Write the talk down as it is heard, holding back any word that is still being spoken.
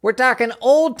We're talking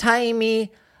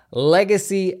old-timey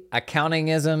legacy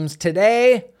accountingisms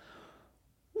today.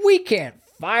 We can't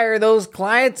fire those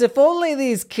clients. If only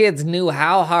these kids knew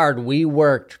how hard we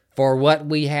worked for what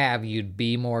we have, you'd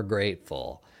be more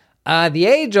grateful. The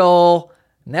age-old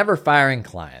never firing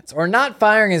clients, or not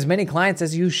firing as many clients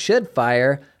as you should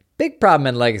fire. Big problem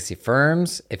in legacy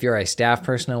firms. If you're a staff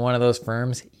person in one of those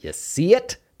firms, you see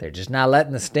it. They're just not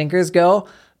letting the stinkers go.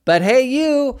 But hey,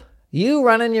 you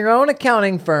running your own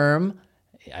accounting firm,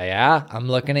 yeah, I'm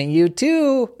looking at you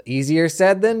too. Easier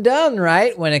said than done,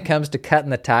 right? When it comes to cutting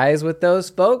the ties with those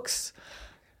folks.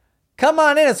 Come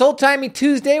on in. It's Old Timey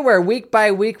Tuesday, where week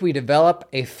by week we develop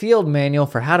a field manual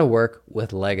for how to work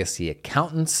with legacy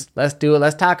accountants. Let's do it.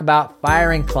 Let's talk about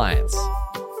firing clients.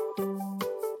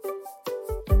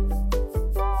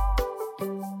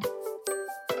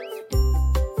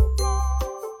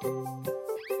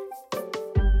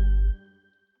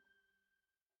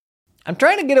 I'm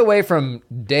trying to get away from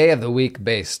day of the week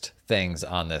based things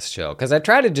on this show because I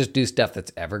try to just do stuff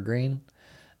that's evergreen.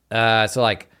 I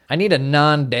need a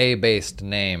non-day based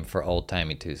name for Old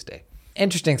Timey Tuesday.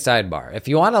 Interesting sidebar. If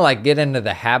you want to get into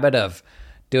the habit of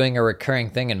doing a recurring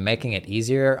thing and making it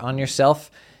easier on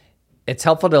yourself, it's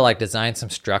helpful to design some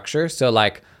structure. So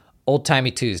Old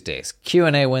Timey Tuesdays,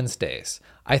 Q&A Wednesdays.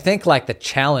 I think the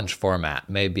challenge format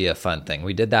may be a fun thing.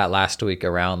 We did that last week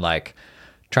around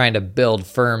trying to build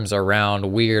firms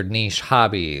around weird niche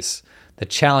hobbies. The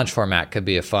challenge format could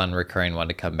be a fun recurring one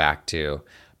to come back to.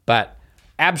 But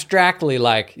abstractly,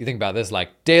 you think about this,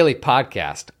 daily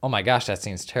podcast. Oh my gosh, that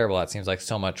seems terrible. That seems like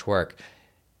so much work.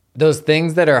 Those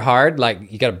things that are hard,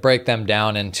 you got to break them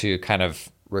down into kind of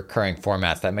recurring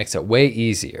formats. That makes it way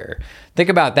easier. Think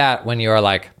about that when you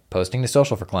are posting to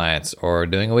social for clients or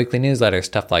doing a weekly newsletter,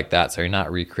 stuff like that. So you're not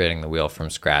recreating the wheel from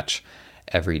scratch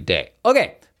every day.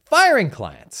 Okay. Firing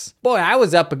clients. Boy, I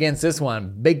was up against this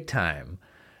one big time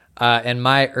in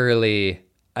my early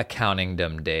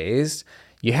accountingdom days.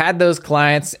 You had those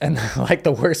clients, and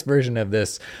the worst version of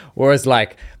this was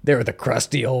they were the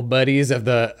crusty old buddies of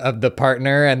the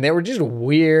partner, and they were just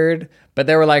weird, but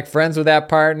they were friends with that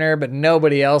partner, but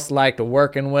nobody else liked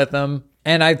working with them.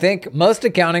 And I think most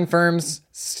accounting firms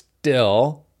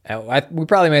still, we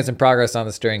probably made some progress on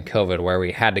this during COVID, where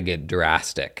we had to get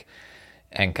drastic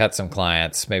and cut some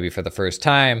clients maybe for the first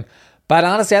time. But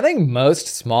honestly, I think most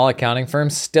small accounting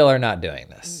firms still are not doing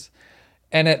this.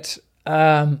 And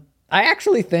I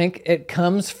actually think it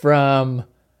comes from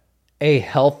a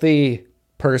healthy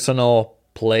personal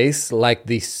place, like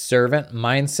the servant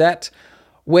mindset,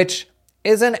 which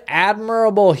is an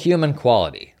admirable human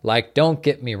quality. Don't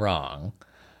get me wrong.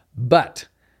 But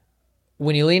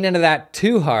when you lean into that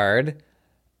too hard,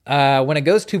 when it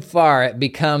goes too far, it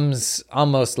becomes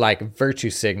almost like virtue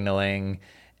signaling,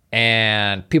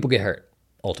 and people get hurt,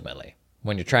 ultimately,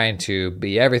 when you're trying to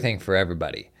be everything for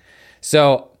everybody.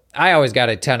 So I always got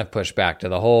a ton of pushback to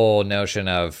the whole notion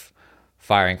of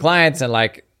firing clients. And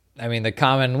the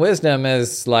common wisdom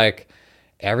is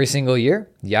every single year,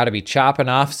 you got to be chopping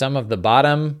off some of the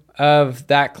bottom of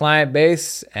that client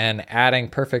base and adding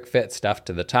perfect fit stuff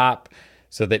to the top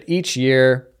so that each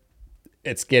year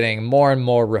it's getting more and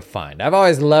more refined. I've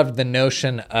always loved the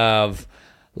notion of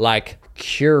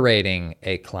curating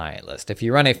a client list. If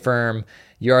you run a firm,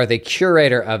 you are the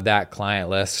curator of that client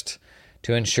list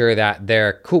to ensure that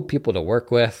they're cool people to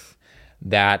work with,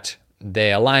 that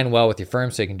they align well with your firm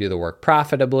so you can do the work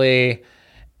profitably,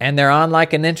 and they're on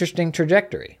an interesting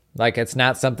trajectory. It's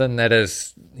not something that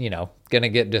is, going to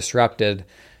get disrupted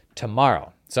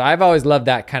tomorrow. So I've always loved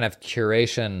that kind of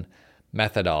curation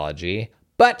methodology.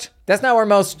 But that's not where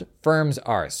most firms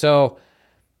are. So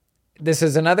this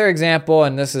is another example,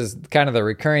 and this is kind of the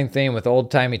recurring theme with Old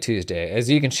Timey Tuesday, is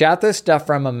you can shout this stuff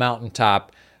from a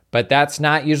mountaintop, but that's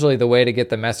not usually the way to get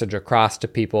the message across to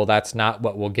people. That's not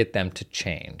what will get them to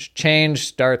change. Change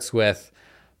starts with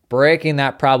breaking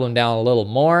that problem down a little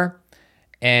more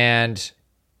and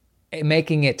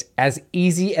making it as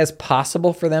easy as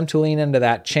possible for them to lean into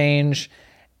that change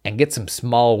and get some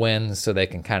small wins so they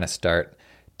can kind of start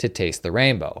to taste the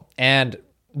rainbow. And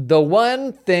the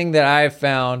one thing that I've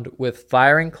found with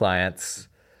firing clients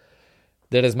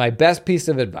that is my best piece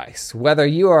of advice, whether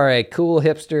you are a cool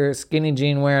hipster skinny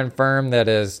jean wearing firm that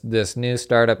is this new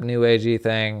startup, new agey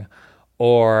thing,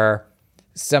 or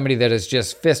somebody that is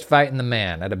just fist fighting the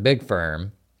man at a big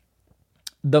firm,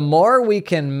 the more we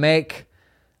can make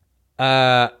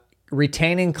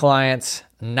retaining clients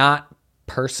not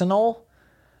personal,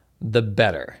 the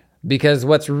better. Because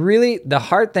what's really the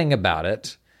hard thing about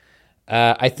it,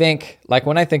 I think,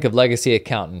 when I think of legacy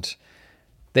accountant,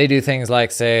 they do things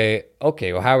like say,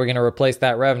 okay, well, how are we going to replace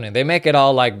that revenue? They make it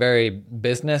all like very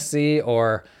businessy,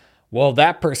 or, well,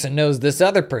 that person knows this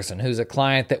other person who's a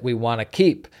client that we want to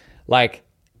keep. Like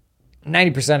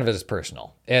 90% of it is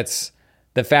personal. It's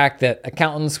the fact that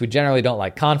accountants, we generally don't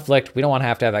like conflict. We don't want to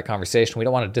have that conversation. We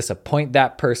don't want to disappoint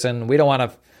that person. We don't want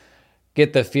to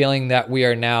get the feeling that we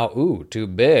are now, too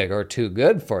big or too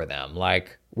good for them.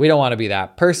 Like, we don't want to be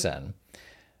that person.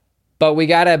 But we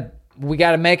gotta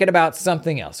make it about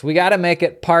something else. We gotta make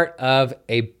it part of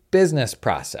a business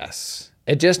process.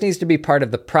 It just needs to be part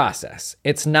of the process.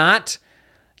 It's not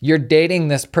you're dating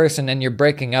this person and you're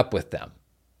breaking up with them,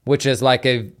 which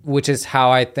is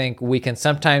how I think we can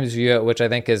sometimes view it, which I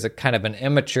think is a kind of an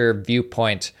immature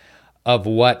viewpoint of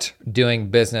what doing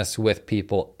business with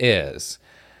people is.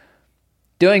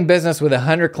 Doing business with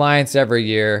 100 clients every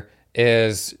year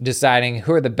is deciding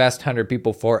who are the best 100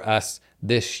 people for us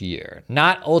this year.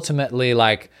 Not ultimately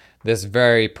like this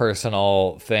very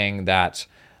personal thing that,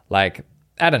 like,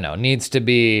 I don't know, needs to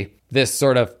be this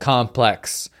sort of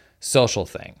complex social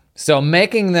thing. So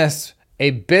making this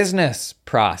a business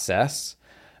process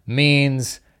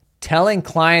means telling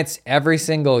clients every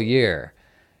single year,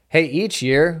 hey, each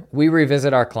year we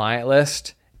revisit our client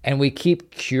list and we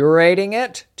keep curating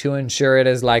it to ensure it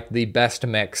is like the best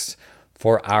mix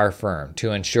for our firm,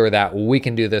 to ensure that we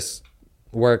can do this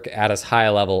work at as high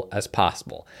a level as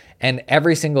possible. And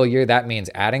every single year that means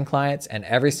adding clients, and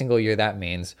every single year that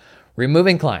means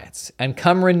removing clients. And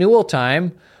come renewal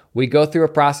time, we go through a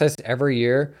process every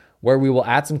year where we will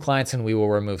add some clients and we will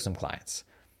remove some clients.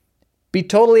 Be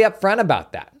totally upfront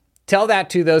about that. Tell that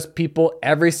to those people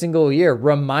every single year.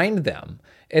 Remind them.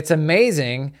 It's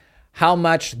amazing how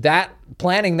much that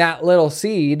planting that little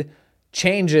seed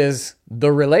changes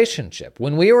the relationship.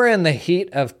 When we were in the heat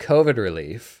of COVID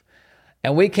relief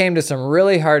and we came to some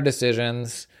really hard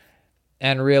decisions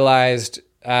and realized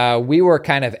we were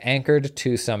kind of anchored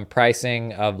to some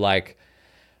pricing of like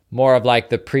more of like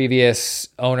the previous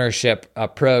ownership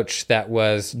approach that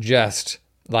was just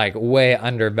like way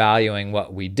undervaluing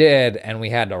what we did, and we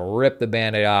had to rip the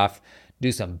Band-Aid off,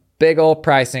 do some big old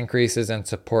price increases and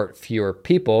support fewer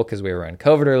people because we were in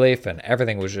COVID relief and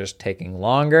everything was just taking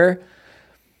longer.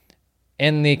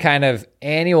 In the kind of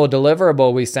annual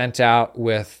deliverable we sent out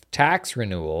with tax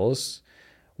renewals,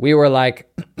 we were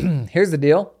like, here's the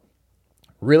deal.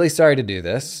 Really sorry to do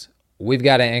this. We've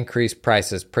got to increase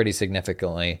prices pretty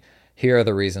significantly. Here are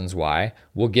the reasons why.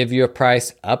 We'll give you a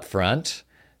price up front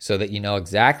so that you know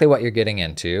exactly what you're getting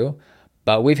into.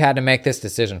 But we've had to make this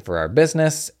decision for our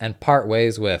business and part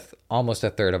ways with almost a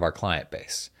third of our client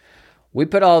base. We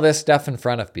put all this stuff in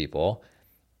front of people.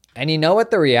 And you know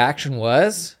what the reaction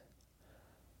was?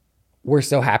 We're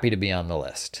so happy to be on the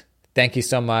list. Thank you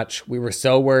so much. We were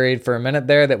so worried for a minute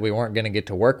there that we weren't going to get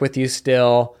to work with you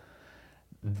still.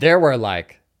 There were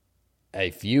like a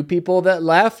few people that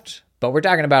left, but we're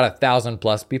talking about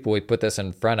 1,000+ people we put this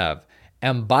in front of.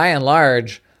 And by and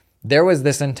large, there was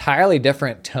this entirely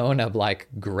different tone of like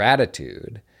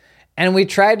gratitude. And we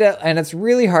tried to, and it's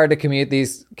really hard to communicate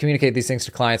these things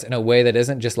to clients in a way that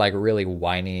isn't just like really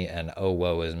whiny and, oh,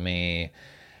 woe is me.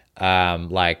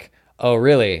 Like, oh,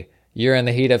 really? You're in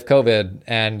the heat of COVID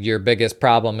and your biggest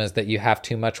problem is that you have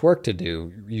too much work to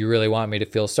do. You really want me to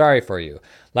feel sorry for you.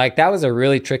 Like, that was a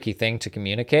really tricky thing to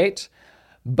communicate.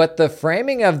 But the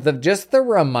framing of just the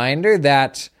reminder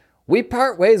that we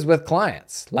part ways with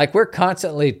clients, like we're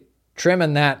constantly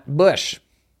trimming that bush.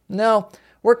 No,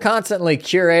 we're constantly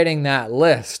curating that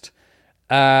list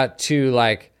to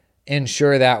like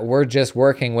ensure that we're just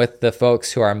working with the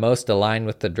folks who are most aligned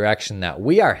with the direction that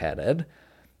we are headed.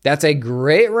 That's a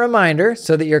great reminder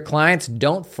so that your clients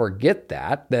don't forget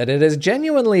that it is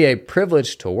genuinely a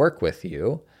privilege to work with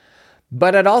you.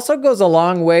 But it also goes a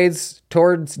long ways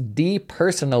towards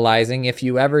depersonalizing if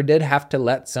you ever did have to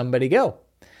let somebody go.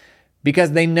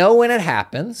 Because they know when it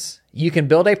happens, you can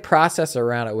build a process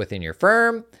around it within your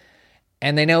firm,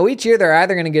 and they know each year they're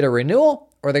either going to get a renewal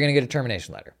or they're going to get a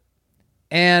termination letter.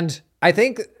 And I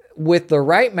think with the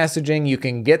right messaging, you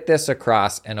can get this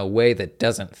across in a way that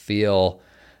doesn't feel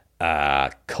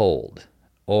cold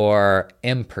or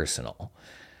impersonal.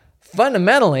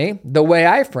 Fundamentally, the way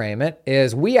I frame it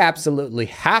is we absolutely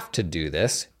have to do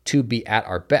this to be at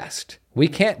our best. We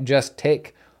can't just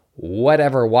take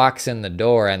whatever walks in the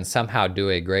door and somehow do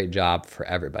a great job for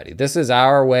everybody. This is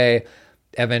our way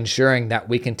of ensuring that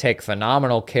we can take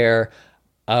phenomenal care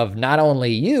of not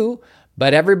only you,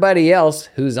 but everybody else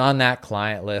who's on that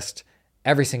client list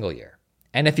every single year.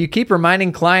 And if you keep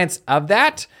reminding clients of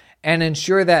that and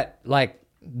ensure that like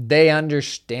they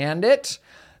understand it,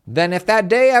 then if that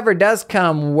day ever does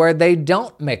come where they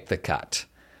don't make the cut,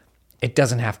 it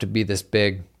doesn't have to be this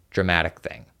big dramatic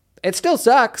thing. It still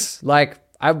sucks.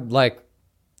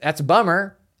 That's a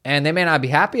bummer, and they may not be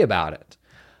happy about it.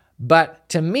 But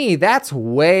to me, that's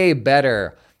way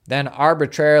better than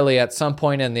arbitrarily at some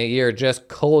point in the year just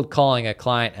cold calling a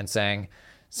client and saying,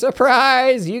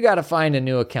 surprise, you got to find a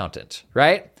new accountant,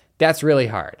 right? That's really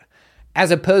hard. As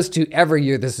opposed to every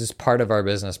year, this is part of our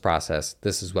business process.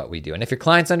 This is what we do. And if your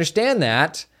clients understand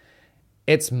that,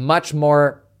 it's much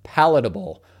more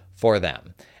palatable for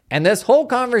them. And this whole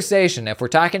conversation, if we're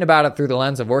talking about it through the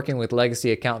lens of working with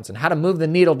legacy accountants and how to move the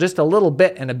needle just a little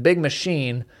bit in a big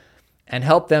machine and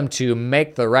help them to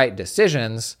make the right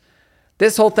decisions,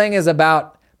 this whole thing is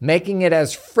about making it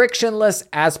as frictionless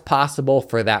as possible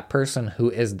for that person who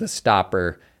is the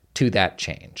stopper to that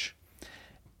change.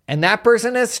 And that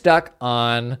person is stuck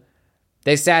on,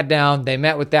 they sat down, they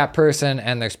met with that person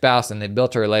and their spouse, and they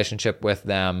built a relationship with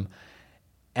them.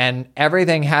 And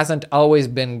everything hasn't always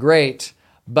been great,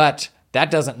 but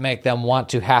that doesn't make them want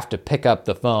to have to pick up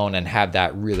the phone and have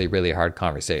that really, really hard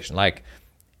conversation. Like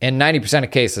in 90%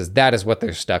 of cases, that is what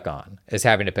they're stuck on, is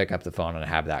having to pick up the phone and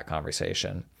have that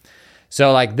conversation.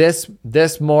 So like this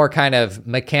more kind of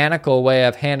mechanical way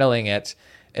of handling it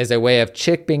is a way of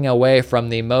chipping away from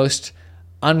the most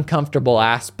uncomfortable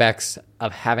aspects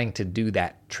of having to do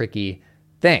that tricky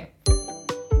thing.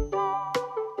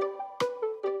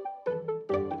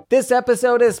 This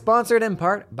episode is sponsored in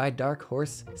part by Dark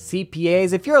Horse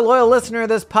CPAs. If you're a loyal listener of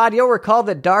this pod, you'll recall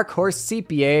that Dark Horse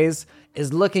CPAs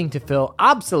is looking to fill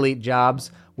obsolete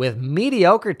jobs with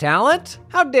mediocre talent.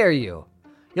 How dare you?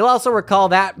 You'll also recall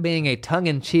that being a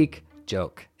tongue-in-cheek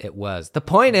joke. It was. The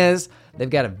point is, they've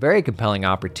got a very compelling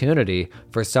opportunity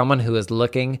for someone who is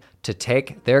looking to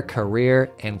take their career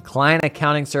in client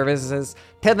accounting services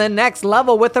to the next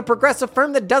level with a progressive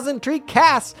firm that doesn't treat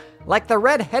casts like the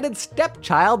red-headed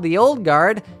stepchild the old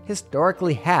guard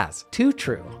historically has. Too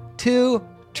true. Too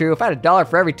true. If I had $1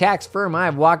 for every tax firm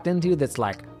I've walked into that's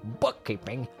like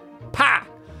bookkeeping, pah!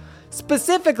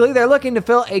 Specifically, they're looking to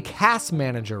fill a cast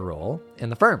manager role in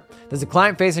the firm. There's a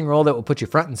client-facing role that will put you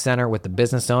front and center with the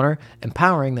business owner,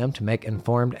 empowering them to make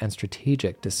informed and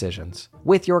strategic decisions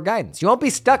with your guidance. You won't be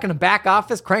stuck in a back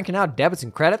office cranking out debits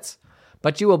and credits,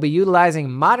 but you will be utilizing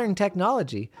modern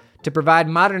technology to provide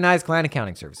modernized client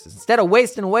accounting services. Instead of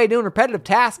wasting away doing repetitive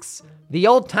tasks the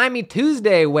old-timey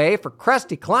Tuesday way for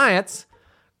crusty clients,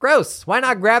 gross. Why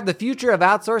not grab the future of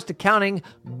outsourced accounting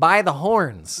by the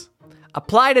horns?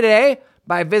 Apply today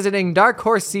by visiting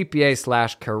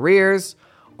darkhorsecpa.com/careers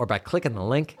or by clicking the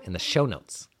link in the show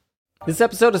notes. This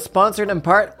episode is sponsored in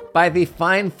part by the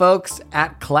fine folks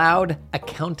at Cloud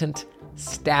Accountant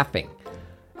Staffing.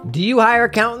 Do you hire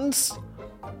accountants?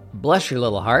 Bless your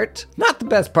little heart. Not the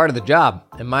best part of the job,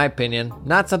 in my opinion.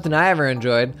 Not something I ever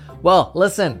enjoyed. Well,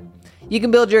 listen. You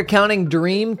can build your accounting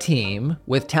dream team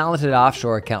with talented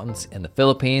offshore accountants in the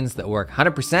Philippines that work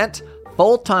 100%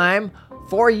 full-time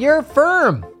for your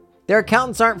firm. Their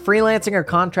accountants aren't freelancing or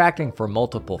contracting for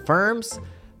multiple firms.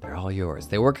 They're all yours.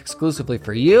 They work exclusively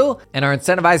for you and are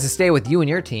incentivized to stay with you and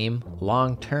your team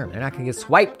long term. They're not going to get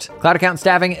swiped. Cloud Accountant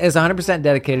Staffing is 100%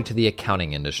 dedicated to the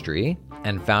accounting industry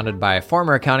and founded by a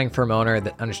former accounting firm owner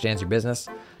that understands your business,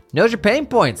 knows your pain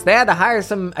points. They had to hire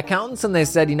some accountants and they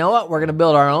said, you know what? We're going to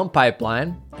build our own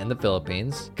pipeline in the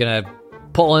Philippines. Going to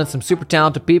pull in some super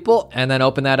talented people and then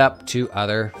open that up to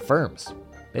other firms.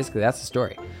 Basically, that's the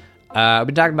story. We've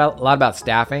been talking a lot about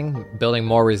staffing, building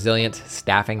more resilient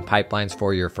staffing pipelines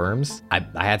for your firms. I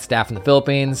had staff in the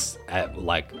Philippines,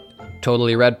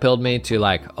 totally red-pilled me to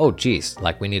oh geez,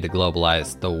 we need to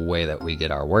globalize the way that we get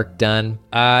our work done.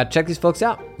 Check these folks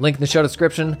out. Link in the show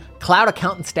description,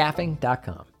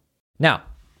 cloudaccountantstaffing.com. Now,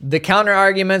 the counter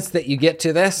arguments that you get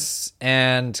to this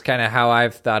and kind of how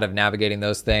I've thought of navigating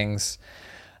those things,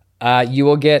 you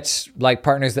will get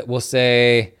partners that will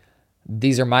say,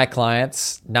 these are my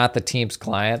clients, not the team's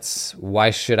clients. Why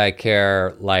should I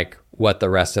care what the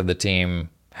rest of the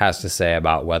team has to say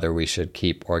about whether we should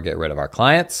keep or get rid of our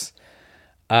clients?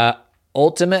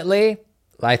 Ultimately,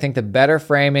 I think the better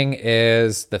framing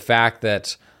is the fact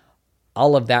that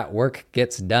all of that work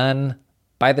gets done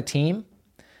by the team.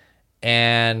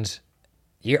 And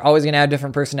you're always going to have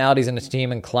different personalities in a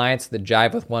team and clients that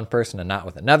jive with one person and not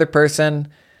with another person.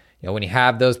 When you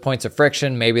have those points of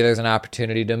friction, maybe there's an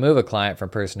opportunity to move a client from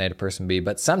person A to person B.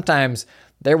 But sometimes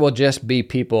there will just be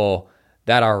people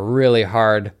that are really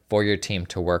hard for your team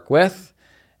to work with.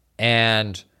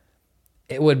 And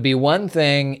it would be one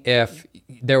thing if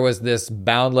there was this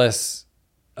boundless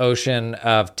ocean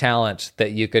of talent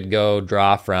that you could go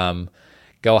draw from,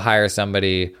 go hire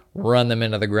somebody, run them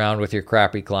into the ground with your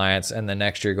crappy clients, and the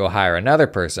next year go hire another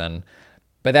person.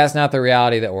 But that's not the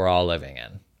reality that we're all living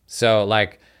in. So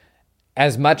like,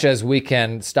 as much as we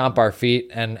can stomp our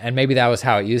feet, and maybe that was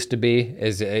how it used to be,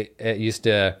 is it used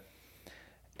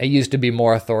to be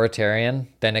more authoritarian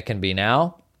than it can be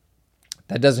now.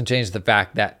 That doesn't change the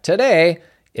fact that today,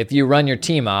 if you run your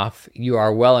team off, you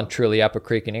are well and truly up a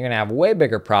creek, and you're going to have way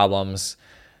bigger problems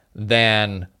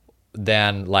than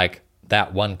like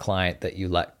that one client that you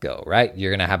let go, right?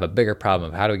 You're going to have a bigger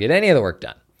problem of how do we get any of the work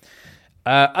done.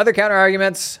 Other counter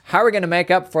arguments: how are we going to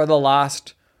make up for the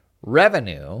lost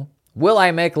revenue? Will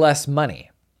I make less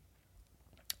money?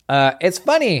 It's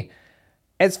funny.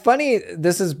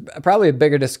 This is probably a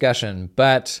bigger discussion,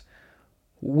 but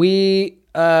we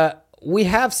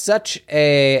have such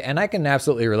and I can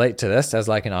absolutely relate to this as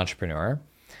like an entrepreneur.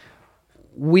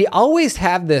 We always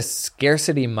have this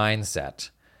scarcity mindset,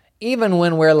 even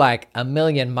when we're like a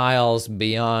million miles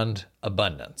beyond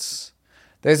abundance.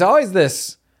 There's always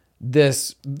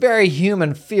this very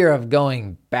human fear of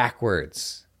going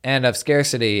backwards, and of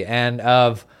scarcity, and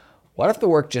of what if the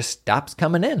work just stops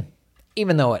coming in,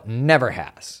 even though it never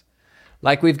has.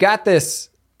 Like, we've got this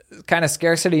kind of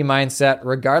scarcity mindset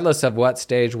regardless of what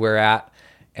stage we're at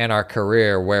in our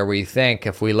career, where we think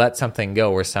if we let something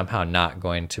go, we're somehow not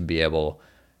going to be able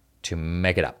to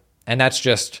make it up. And that's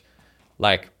just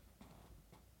like,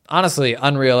 honestly,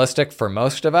 unrealistic for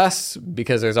most of us,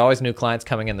 because there's always new clients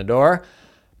coming in the door.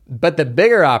 But the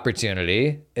bigger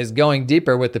opportunity is going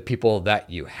deeper with the people that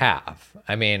you have.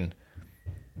 I mean,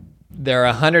 there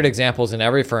are 100 examples in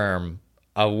every firm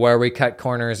of where we cut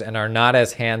corners and are not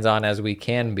as hands-on as we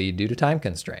can be due to time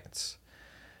constraints.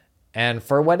 And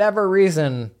for whatever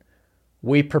reason,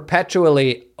 we seem to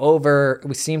perpetually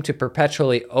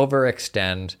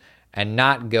overextend and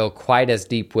not go quite as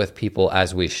deep with people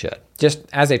as we should. Just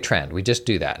as a trend, we just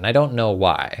do that. And I don't know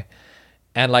why.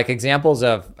 And like, examples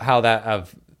of how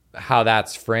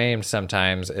that's framed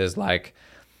sometimes is like,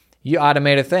 you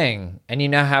automate a thing and you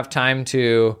now have time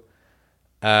to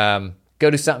go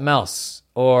do something else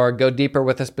or go deeper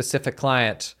with a specific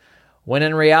client. When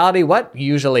in reality, what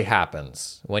usually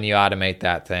happens when you automate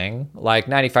that thing? Like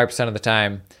 95% of the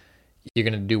time, you're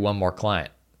going to do one more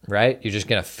client, right? You're just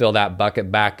going to fill that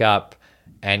bucket back up,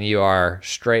 and you are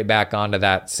straight back onto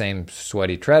that same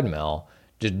sweaty treadmill,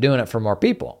 just doing it for more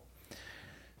people.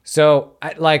 So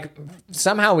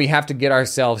somehow we have to get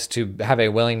ourselves to have a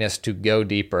willingness to go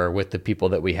deeper with the people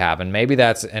that we have. And maybe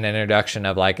that's an introduction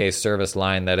of like a service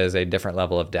line that is a different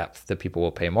level of depth that people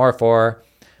will pay more for.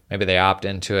 Maybe they opt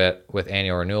into it with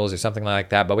annual renewals or something like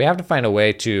that. But we have to find a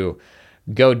way to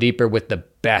go deeper with the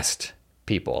best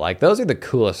people. Like, those are the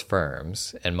coolest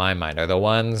firms in my mind, are the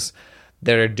ones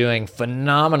that are doing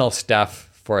phenomenal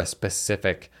stuff for a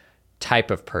specific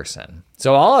type of person.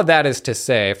 So all of that is to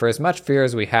say, for as much fear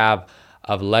as we have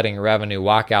of letting revenue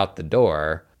walk out the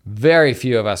door, very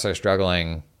few of us are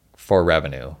struggling for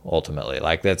revenue ultimately.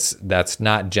 Like, that's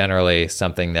not generally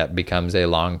something that becomes a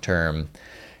long-term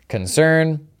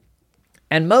concern.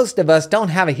 And most of us don't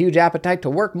have a huge appetite to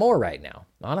work more right now,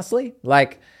 honestly.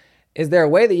 Like, is there a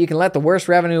way that you can let the worst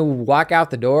revenue walk out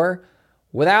the door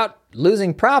without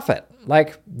losing profit?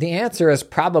 Like, the answer is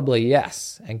probably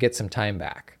yes, and get some time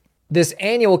back. This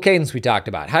annual cadence we talked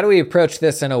about, how do we approach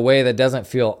this in a way that doesn't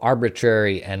feel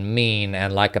arbitrary and mean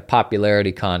and like a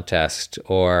popularity contest,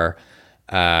 or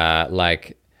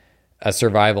like a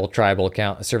Survivor Tribal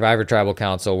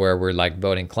Council where we're like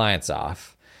voting clients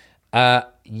off?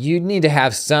 You need to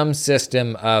have some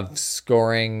system of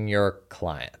scoring your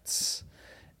clients.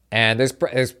 And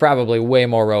there's probably way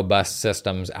more robust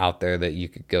systems out there that you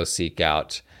could go seek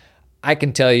out. I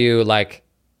can tell you, like,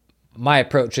 my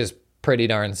approach is pretty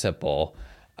darn simple.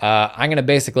 I'm going to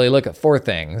basically look at 4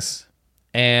 things,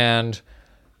 and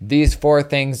these 4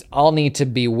 things all need to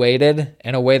be weighted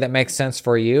in a way that makes sense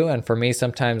for you. And for me,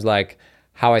 sometimes like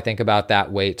how I think about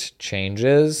that weight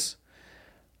changes,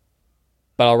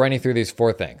 but I'll run you through these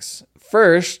 4 things.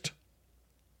 First,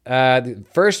 the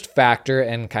first factor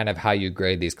in kind of how you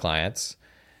grade these clients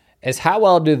is how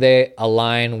well do they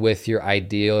align with your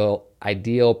ideal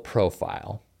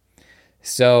profile.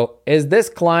 So is this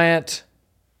client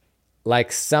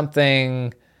like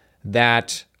something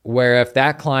that, where if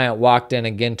that client walked in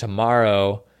again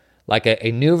tomorrow, like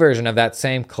a new version of that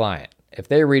same client, if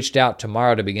they reached out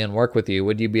tomorrow to begin work with you,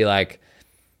 would you be like,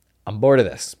 I'm bored of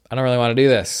this. I don't really want to do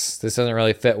this. This doesn't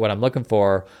really fit what I'm looking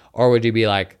for. Or would you be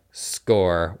like,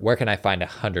 score, where can I find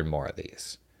 100 more of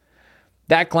these?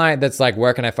 That client that's like,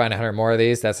 where can I find 100 more of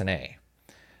these? That's an A.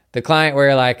 The client where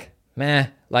you're like, meh,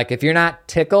 like if you're not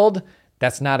tickled,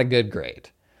 that's not a good grade.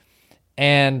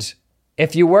 And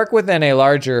if you work within a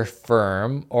larger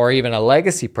firm or even a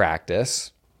legacy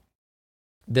practice,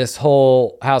 this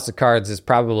whole house of cards is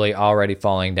probably already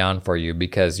falling down for you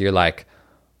because you're like,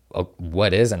 oh,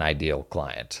 what is an ideal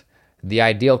client? The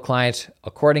ideal client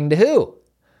according to who?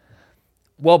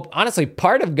 Well, honestly,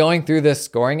 part of going through this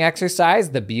scoring exercise,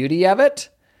 the beauty of it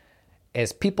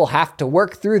is people have to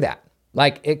work through that.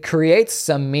 Like, it creates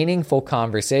some meaningful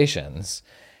conversations.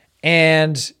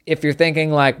 And if you're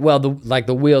thinking like, well,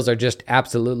 the wheels are just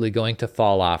absolutely going to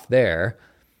fall off there,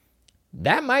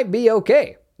 that might be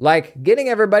okay. Like, getting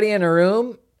everybody in a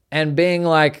room and being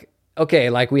like, okay,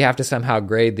 like, we have to somehow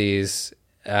grade these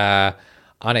on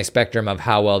a spectrum of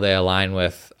how well they align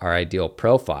with our ideal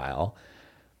profile.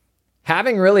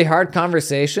 Having really hard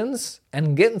conversations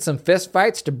and getting some fist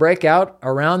fights to break out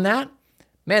around that,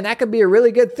 man, that could be a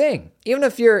really good thing. Even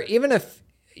if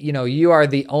you are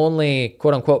the only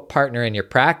quote unquote partner in your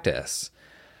practice,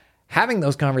 having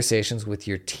those conversations with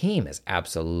your team is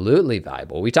absolutely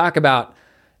valuable. We talk about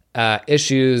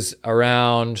issues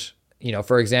around,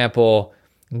 for example,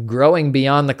 growing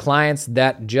beyond the clients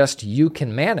that just you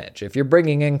can manage. If you're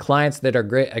bringing in clients that are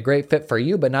a great fit for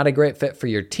you, but not a great fit for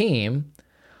your team,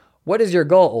 what is your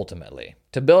goal ultimately?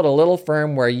 To build a little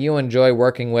firm where you enjoy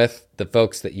working with the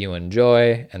folks that you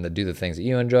enjoy and that do the things that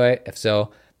you enjoy? If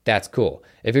so, that's cool.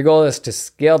 If your goal is to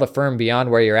scale the firm beyond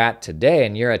where you're at today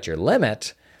and you're at your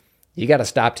limit, you got to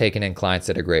stop taking in clients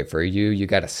that are great for you. You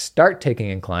got to start taking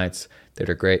in clients that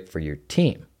are great for your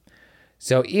team.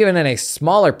 So even in a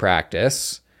smaller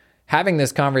practice, having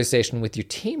this conversation with your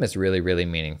team is really, really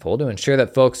meaningful to ensure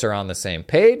that folks are on the same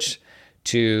page,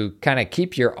 to kind of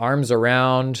keep your arms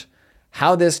around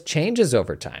how this changes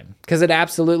over time, because it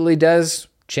absolutely does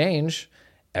change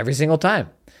every single time.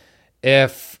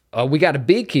 If we got a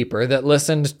beekeeper that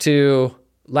listened to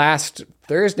last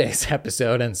Thursday's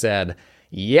episode and said,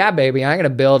 yeah, baby, I'm going to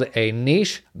build a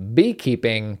niche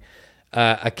beekeeping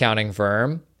accounting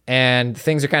firm, and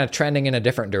things are kind of trending in a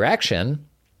different direction,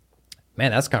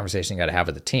 man, that's a conversation you got to have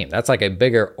with the team. That's like a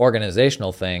bigger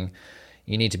organizational thing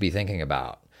you need to be thinking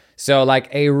about. So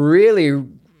like a really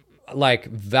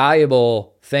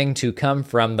valuable thing to come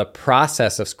from the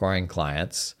process of scoring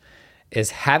clients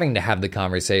is having to have the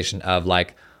conversation of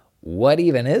like, what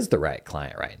even is the right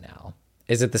client right now?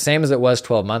 Is it the same as it was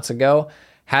 12 months ago?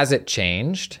 Has it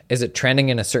changed? Is it trending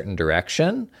in a certain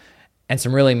direction? And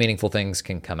some really meaningful things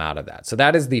can come out of that. So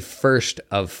that is the first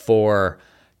of 4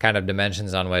 kind of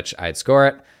dimensions on which I'd score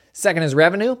it. Second is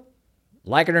revenue.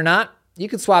 Like it or not, you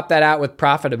could swap that out with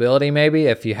profitability maybe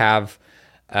if you have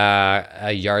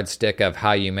a yardstick of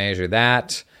how you measure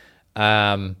that.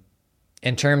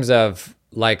 In terms of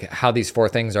like how these 4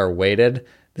 things are weighted,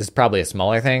 this is probably a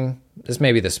smaller thing. This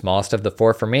may be the smallest of the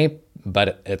 4 for me,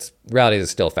 but it's reality is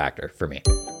still a factor for me.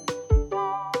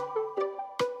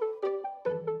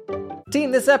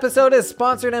 Team, this episode is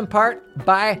sponsored in part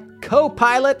by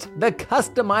Copilot, the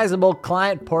customizable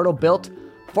client portal built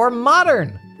for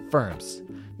modern firms.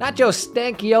 Not your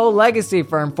stanky old legacy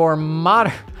firm, for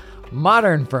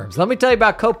modern firms. Let me tell you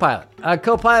about Copilot.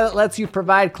 Copilot lets you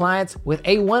provide clients with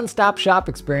a one-stop shop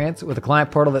experience with a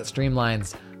client portal that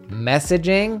streamlines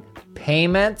messaging,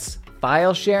 payments,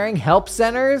 file sharing, help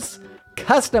centers,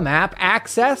 custom app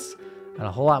access, and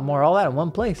a whole lot more, all that in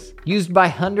one place. Used by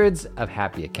hundreds of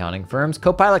happy accounting firms,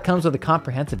 Copilot comes with a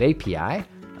comprehensive API,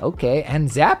 and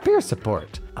Zapier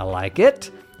support. I like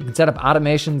it. You can set up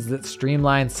automations that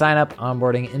streamline sign-up,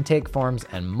 onboarding, intake forms,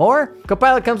 and more.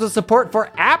 Copilot comes with support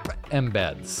for app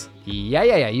embeds.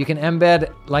 Yeah. You can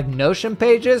embed like Notion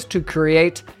pages to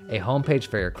create a homepage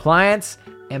for your clients,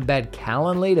 embed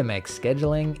Calendly to make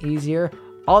scheduling easier,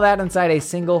 all that inside a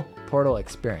single portal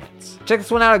experience. Check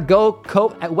this one out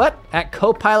at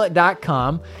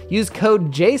copilot.com. Use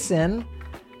code JASON.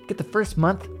 Get the first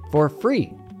month for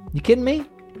free. You kidding me?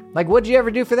 Like, what'd you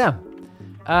ever do for them?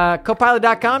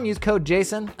 Copilot.com, use code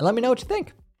JASON, and let me know what you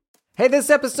think. Hey, this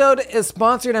episode is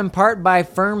sponsored in part by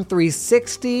Firm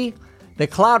 360, the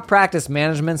cloud practice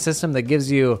management system that gives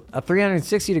you a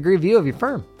 360-degree view of your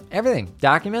firm. Everything,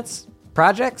 documents,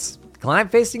 projects,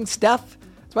 client-facing stuff.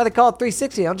 That's why they call it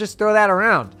 360. I'll just throw that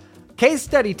around. Case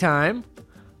study time.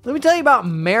 Let me tell you about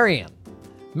Marion.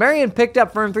 Marion picked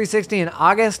up Firm 360 in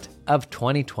August of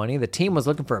 2020. The team was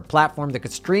looking for a platform that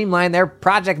could streamline their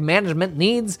project management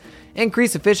needs,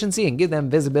 increase efficiency, and give them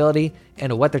visibility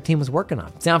into what their team was working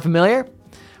on. Sound familiar?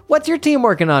 What's your team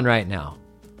working on right now?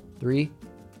 3,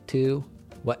 2,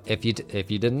 what? If you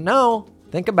didn't know,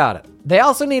 think about it. They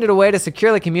also needed a way to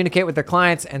securely communicate with their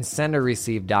clients and send or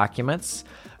receive documents.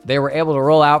 They were able to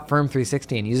roll out Firm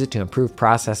 360 and use it to improve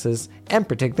processes and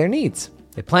predict their needs.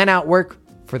 They plan out work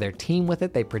for their team with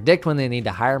it. They predict when they need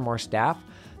to hire more staff.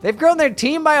 They've grown their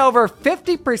team by over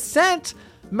 50%.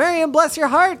 Marion, bless your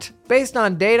heart. Based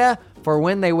on data for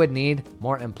when they would need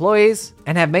more employees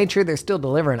and have made sure they're still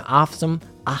delivering awesome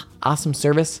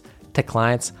service to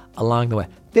clients along the way.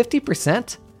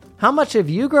 50%? How much have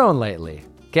you grown lately?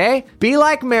 Okay? Be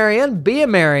like Marion, be a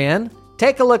Marion.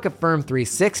 Take a look at Firm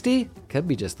 360. Could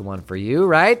be just the one for you,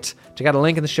 right? Check out a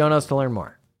link in the show notes to learn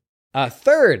more.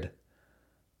 Third,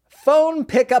 phone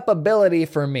pickup ability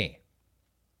for me.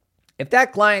 If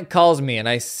that client calls me and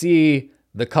I see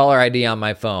the caller ID on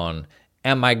my phone,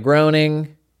 am I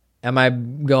groaning? Am I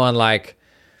going like,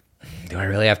 do I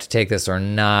really have to take this or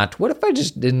not? What if I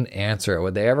just didn't answer it?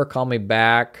 Would they ever call me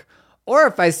back? Or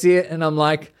if I see it and I'm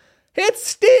like, it's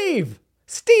Steve.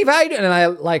 Steve, how you doing?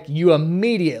 And you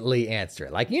immediately answer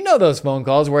it. Like, you know those phone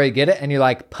calls where you get it and you're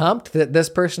like pumped that this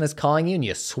person is calling you and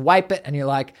you swipe it and you're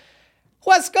like,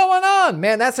 what's going on?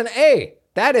 Man, that's an A.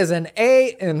 That is an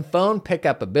A in phone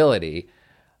pickup ability.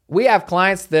 We have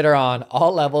clients that are on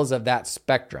all levels of that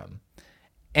spectrum.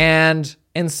 And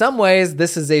in some ways,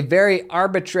 this is a very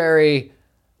arbitrary,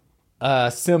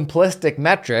 simplistic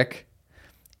metric.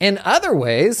 In other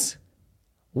ways,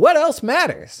 what else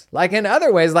matters? Like in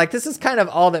other ways, like this is kind of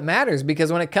all that matters,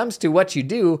 because when it comes to what you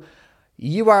do,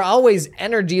 you are always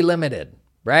energy limited,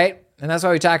 right? And that's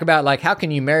why we talk about like, how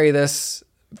can you marry this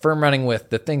firm running with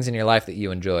the things in your life that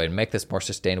you enjoy and make this more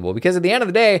sustainable? Because at the end of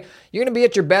the day, you're going to be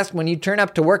at your best when you turn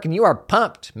up to work and you are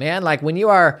pumped, man. Like when you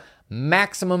are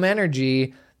maximum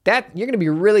energy, that you're going to be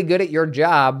really good at your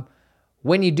job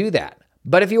when you do that.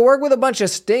 But if you work with a bunch of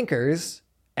stinkers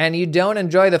and you don't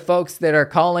enjoy the folks that are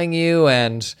calling you,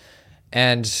 and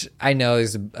I know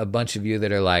there's a bunch of you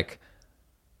that are like,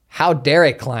 how dare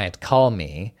a client call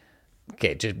me?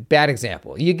 Okay, just bad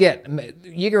example. You can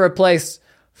replace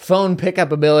phone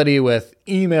pickup ability with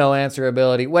email answer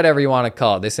ability, whatever you want to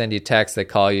call it. They send you text, they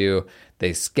call you,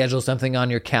 they schedule something on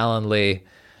your Calendly.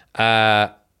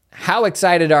 How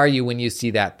excited are you when you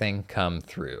see that thing come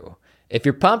through? If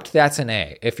you're pumped, that's an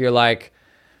A. If you're like,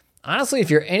 honestly, if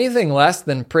you're anything less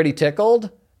than pretty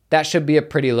tickled, that should be a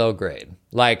pretty low grade.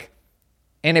 Like,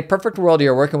 in a perfect world,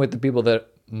 you're working with the people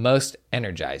that most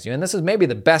energize you. And this is maybe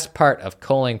the best part of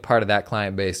culling part of that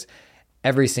client base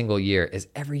every single year, is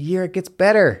every year it gets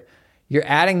better. You're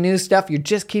adding new stuff. You're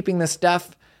just keeping the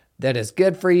stuff that is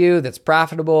good for you, that's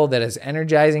profitable, that is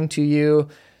energizing to you,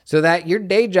 so that your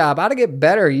day job ought to get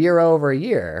better year over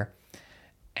year.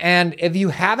 And if you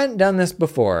haven't done this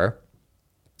before,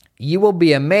 you will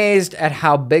be amazed at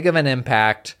how big of an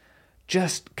impact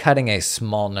just cutting a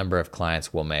small number of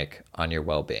clients will make on your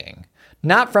well-being.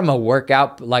 Not from a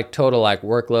workout, like total like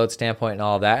workload standpoint and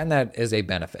all that, and that is a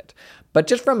benefit, but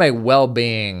just from a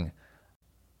well-being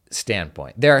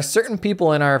standpoint. There are certain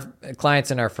people in our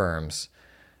clients in our firms,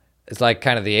 it's like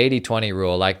kind of the 80-20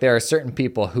 rule. Like there are certain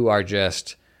people who are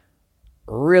just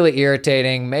really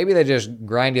irritating. Maybe they just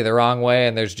grind you the wrong way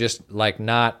and there's just like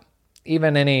not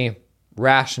even any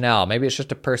rationale. Maybe it's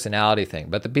just a personality thing.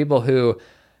 But the people who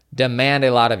demand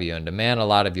a lot of you and demand a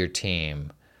lot of your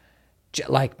team,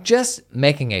 like just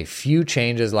making a few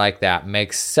changes like that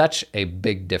makes such a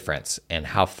big difference in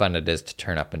how fun it is to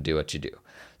turn up and do what you do.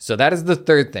 So that is the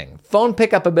third thing, phone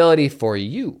pickup ability for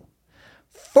you.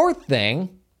 Fourth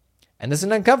thing, and this is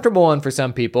an uncomfortable one for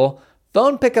some people,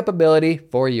 phone pickup ability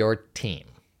for your team.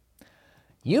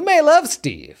 You may love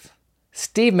Steve.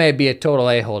 Steve may be a total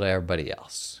a-hole to everybody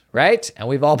else, right? And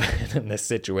we've all been in this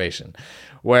situation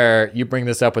where you bring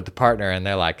this up with the partner and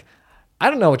they're like, I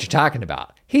don't know what you're talking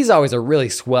about. He's always a really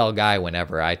swell guy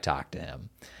whenever I talk to him.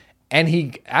 And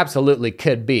he absolutely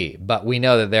could be, but we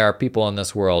know that there are people in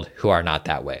this world who are not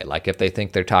that way. Like if they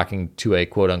think they're talking to a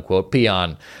quote unquote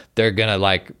peon, they're gonna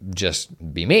like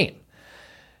just be mean.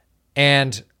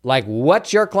 And like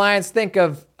what your clients think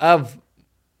of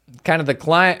kind of the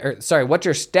client, or sorry, what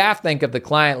your staff think of the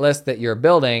client list that you're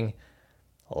building,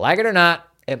 like it or not,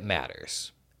 it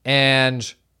matters.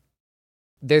 And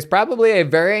there's probably a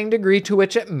varying degree to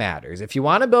which it matters. If you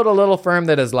want to build a little firm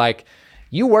that is like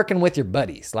you working with your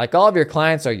buddies, like all of your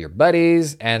clients are your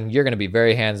buddies and you're going to be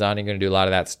very hands-on, you're going to do a lot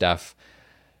of that stuff.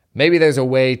 Maybe there's a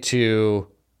way to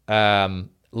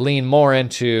lean more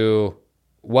into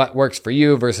what works for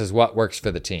you versus what works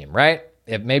for the team, right?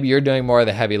 If maybe you're doing more of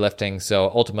the heavy lifting, so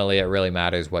ultimately it really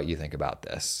matters what you think about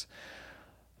this.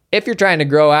 If you're trying to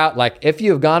grow out, like if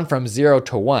you've gone from 0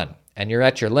 to 1 and you're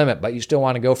at your limit, but you still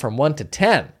want to go from 1 to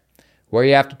 10, where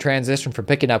you have to transition from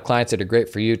picking up clients that are great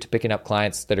for you to picking up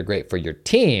clients that are great for your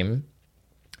team,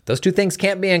 those two things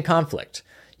can't be in conflict.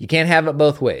 You can't have it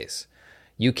both ways.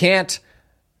 You can't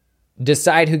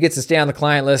decide who gets to stay on the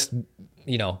client list,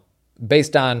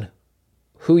 based on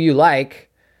who you like,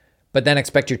 but then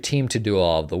expect your team to do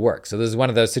all of the work. So this is one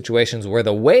of those situations where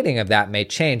the weighting of that may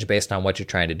change based on what you're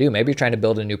trying to do. Maybe you're trying to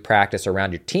build a new practice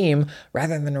around your team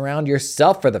rather than around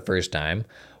yourself for the first time.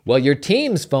 Well, your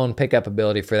team's phone pickup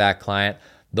ability for that client,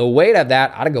 the weight of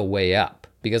that ought to go way up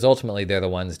because ultimately they're the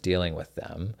ones dealing with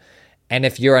them. And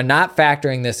if you're not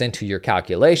factoring this into your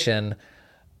calculation,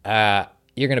 you're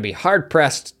going to be hard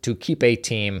pressed to keep a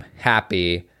team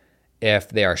happy if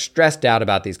they are stressed out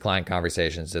about these client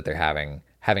conversations that they're having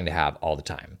to have all the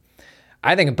time.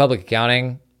 I think in public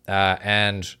accounting,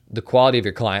 and the quality of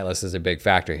your client list is a big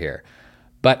factor here.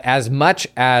 But as much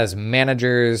as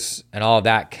managers and all of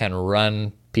that can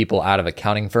run people out of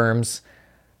accounting firms,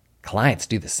 clients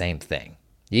do the same thing.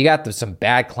 You got some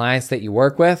bad clients that you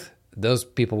work with, those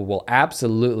people will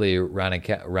absolutely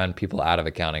run people out of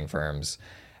accounting firms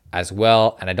as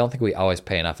well. And I don't think we always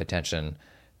pay enough attention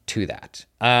to that.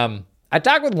 I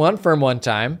talked with one firm one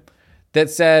time that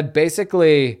said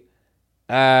basically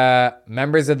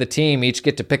members of the team each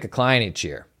get to pick a client each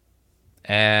year.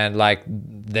 And like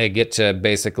they get to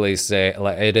basically say,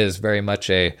 like, it is very much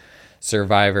a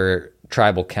survivor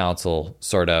tribal council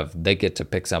sort of, they get to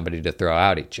pick somebody to throw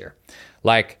out each year.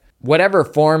 Like whatever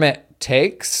form it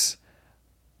takes,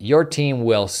 your team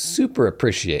will super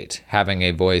appreciate having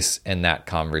a voice in that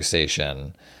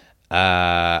conversation.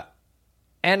 And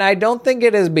I don't think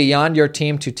it is beyond your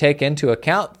team to take into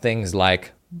account things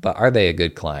like, but are they a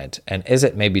good client? And is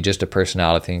it maybe just a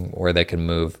personality thing where they can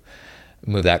move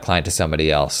that client to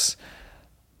somebody else?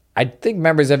 I think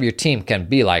members of your team can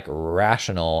be like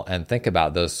rational and think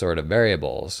about those sort of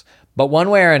variables. But one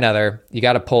way or another, you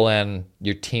got to pull in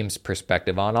your team's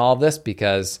perspective on all of this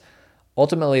because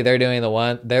ultimately they're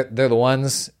the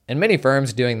ones in many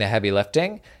firms doing the heavy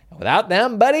lifting. And without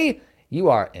them, buddy, you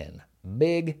are in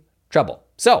big trouble.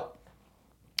 So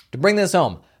to bring this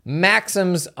home,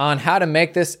 maxims on how to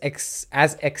make this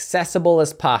as accessible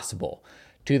as possible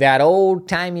to that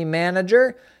old-timey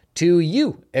manager, to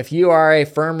you. If you are a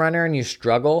firm runner and you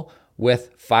struggle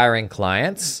with firing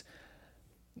clients,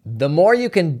 the more you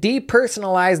can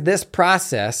depersonalize this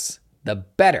process, the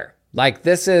better. Like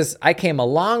I came a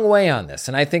long way on this.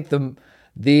 And I think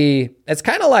it's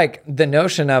kind of like the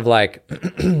notion of like,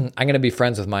 I'm going to be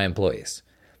friends with my employees.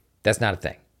 That's not a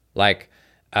thing. Like,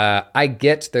 I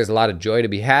get there's a lot of joy to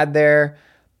be had there,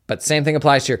 but same thing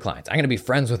applies to your clients. I'm going to be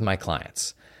friends with my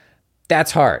clients.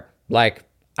 That's hard. Like,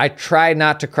 I tried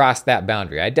not to cross that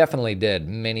boundary. I definitely did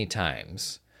many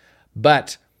times.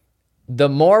 But the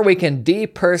more we can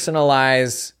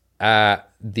depersonalize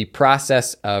the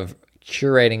process of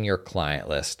curating your client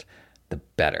list, the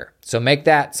better. So make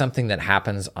that something that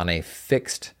happens on a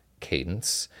fixed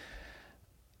cadence.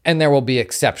 And there will be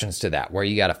exceptions to that where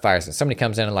you got to fire somebody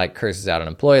comes in and like curses out an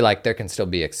employee. Like there can still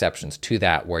be exceptions to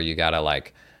that where you got to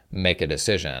like make a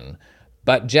decision.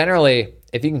 But generally,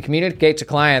 if you can communicate to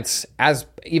clients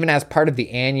even as part of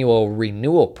the annual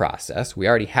renewal process, we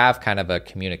already have kind of a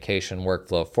communication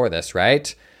workflow for this,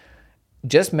 right?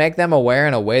 Just make them aware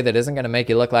in a way that isn't going to make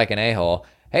you look like an a-hole.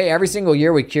 Hey, every single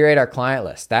year we curate our client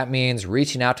list. That means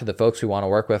reaching out to the folks we want to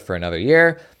work with for another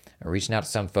year, and reaching out to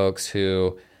some folks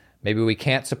who maybe we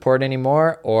can't support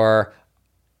anymore or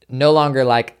no longer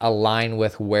like align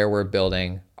with where we're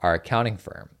building our accounting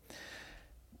firm.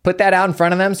 Put that out in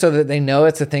front of them so that they know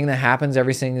it's a thing that happens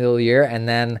every single year. And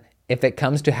then if it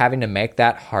comes to having to make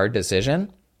that hard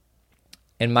decision,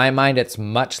 in my mind, it's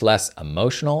much less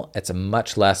emotional. It's a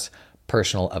much less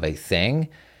personal of a thing.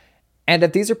 And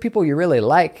if these are people you really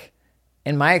like,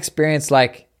 in my experience,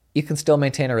 like you can still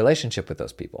maintain a relationship with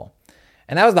those people.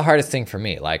 And that was the hardest thing for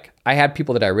me. Like I had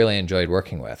people that I really enjoyed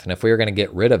working with. And if we were going to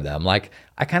get rid of them, like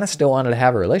I kind of still wanted to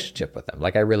have a relationship with them.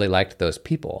 Like I really liked those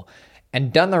people.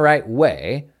 And done the right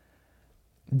way,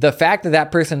 the fact that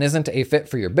that person isn't a fit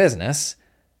for your business,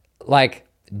 like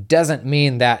doesn't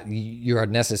mean that you're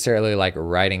necessarily like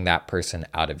writing that person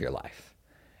out of your life.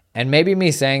 And maybe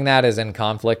me saying that is in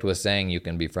conflict with saying you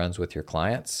can be friends with your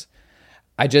clients.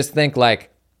 I just think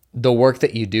like the work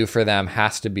that you do for them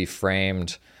has to be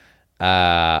framed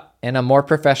in a more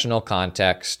professional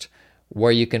context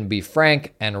where you can be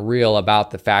frank and real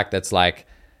about the fact that's like,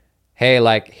 hey,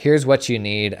 like, here's what you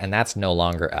need, and that's no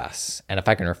longer us. And if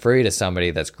I can refer you to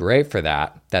somebody that's great for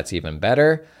that, that's even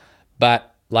better.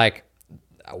 But like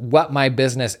what my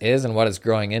business is and what it's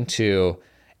growing into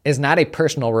is not a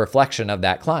personal reflection of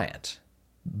that client.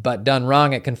 But done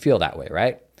wrong, it can feel that way,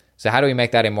 right? So how do we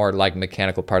make that a more like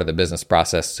mechanical part of the business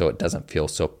process so it doesn't feel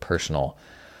so personal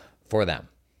for them?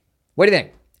 What do you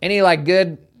think? Any like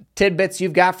good tidbits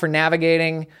you've got for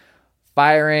navigating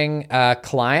firing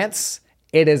clients?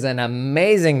 It is an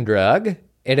amazing drug.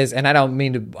 It is, and I don't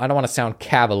want to sound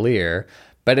cavalier,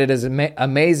 But it is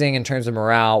amazing in terms of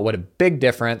morale what a big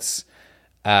difference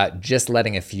just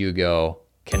letting a few go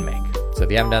can make. So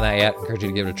if you haven't done that yet, I encourage you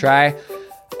to give it a try.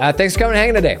 Thanks for coming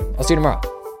and hanging today. I'll see you tomorrow.